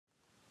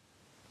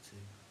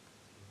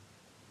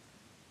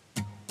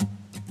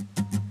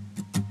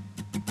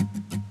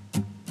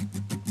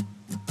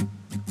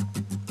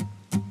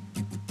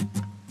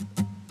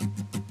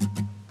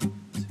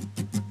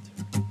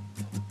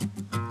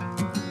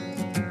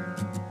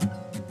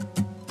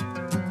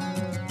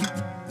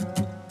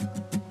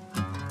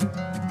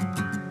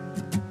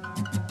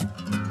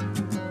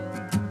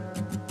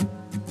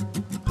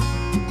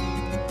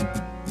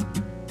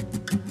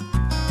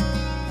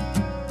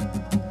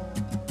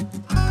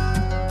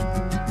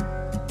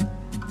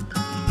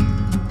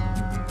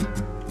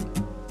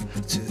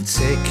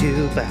take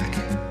you back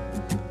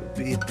would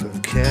be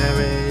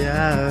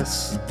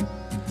precarious,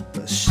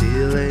 but she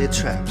laid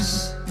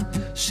traps,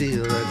 she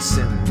lurks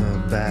in the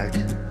back.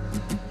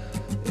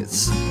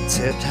 It's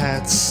tipped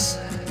hats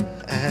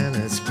and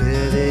it's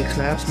pity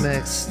claps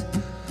mixed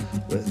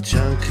with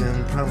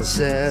drunken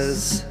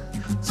promises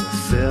to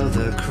fill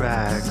the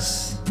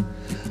cracks.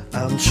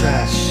 I'm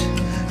trash,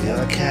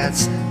 your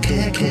cat's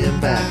kicking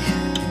back,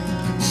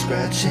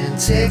 scratching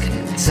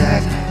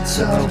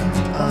tic-tac-toe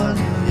on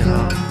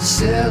your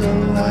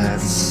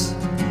silhouettes.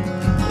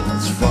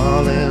 Let's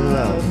fall in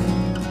love,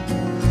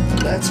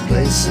 let's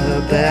place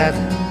a bet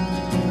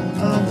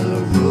on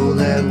the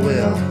roulette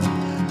wheel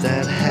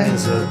that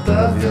hangs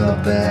above your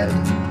bed.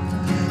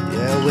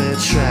 Yeah, we're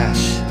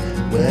trash,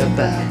 we're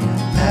back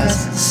as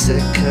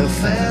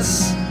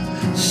sycophants,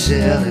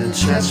 shilling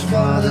trash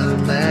for the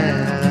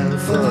man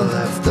for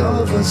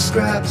leftover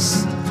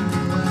scraps.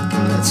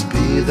 Let's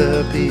be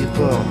the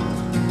people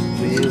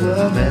we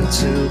were meant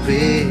to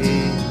be,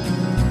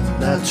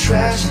 not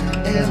trash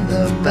in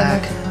the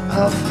back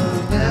of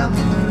her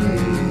memories.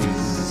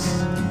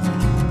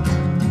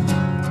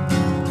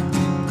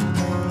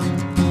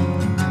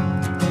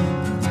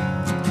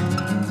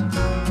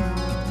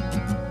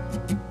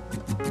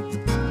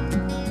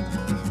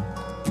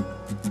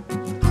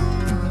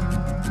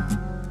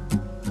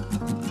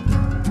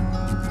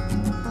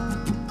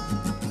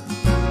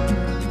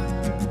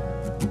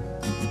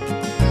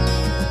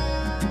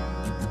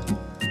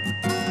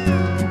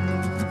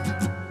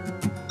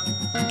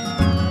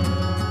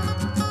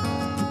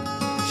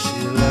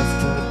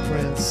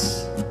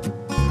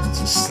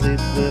 To sleep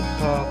with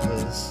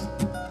paupers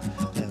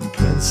and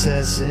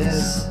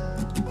princesses,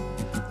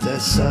 their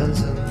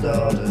sons and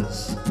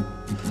daughters.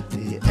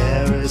 The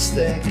air is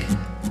thick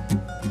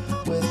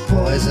with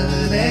poison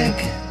and ink,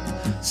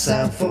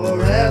 sound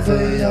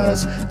forever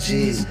yours.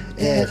 Geez,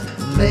 it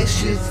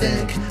makes you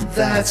think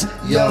that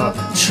you're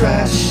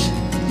trash.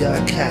 Your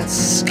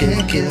cat's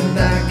kicking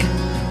back,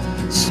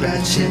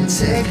 scratching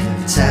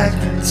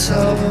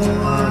tic-tac-toe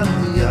on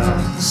your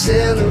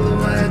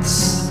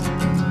silhouettes.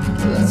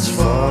 Let's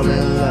fall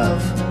in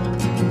love,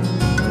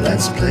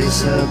 let's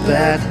place a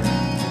bet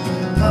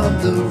on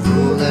the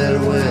roulette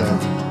wheel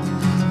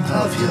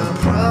of your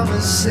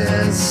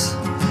promises.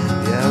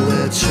 Yeah,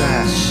 we're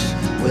trash,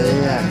 we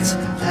act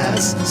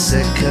as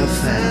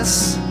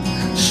sycophants,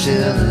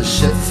 shilling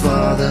shit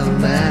for the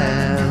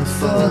man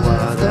for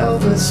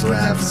whatever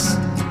scraps.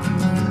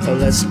 Oh,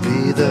 let's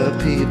be the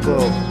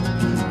people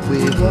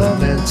we were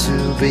meant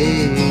to be,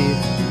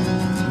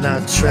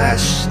 not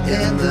trash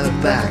in the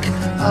back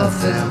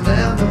of their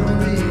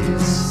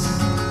memories.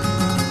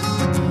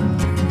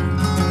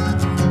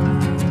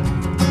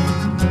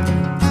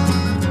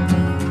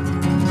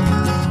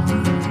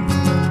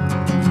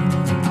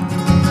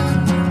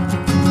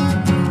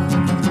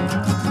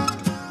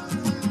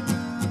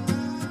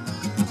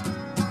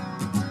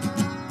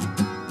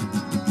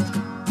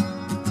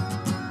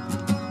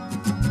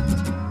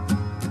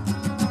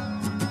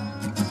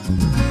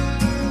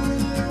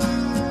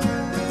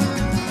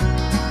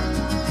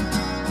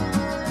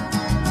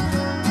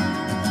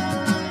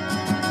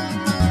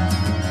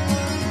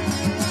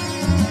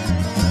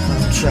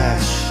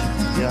 Trash,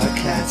 your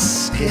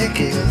cat's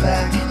kicking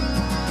back,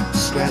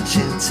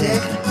 scratching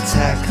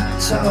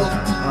tic-tac-toe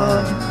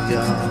on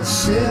your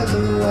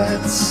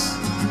silhouettes.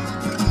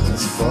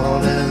 Let's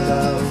fall in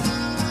love,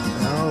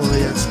 now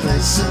let's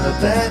place a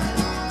bet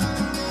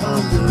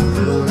on the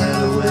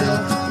roulette wheel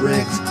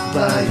rigged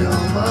by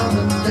your mom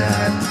and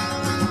dad.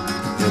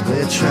 Yeah,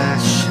 we're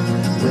trash,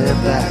 we're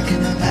back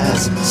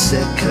as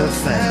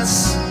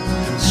sycophants,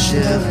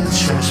 shilling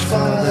trash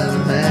for the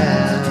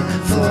man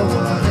for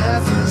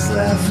whatever's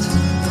left.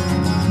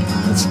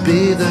 Let's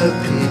be the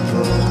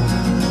people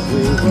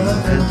we were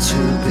meant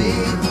to be,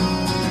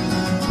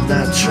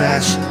 not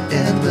trash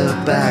in the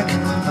back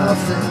of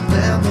their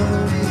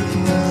memories.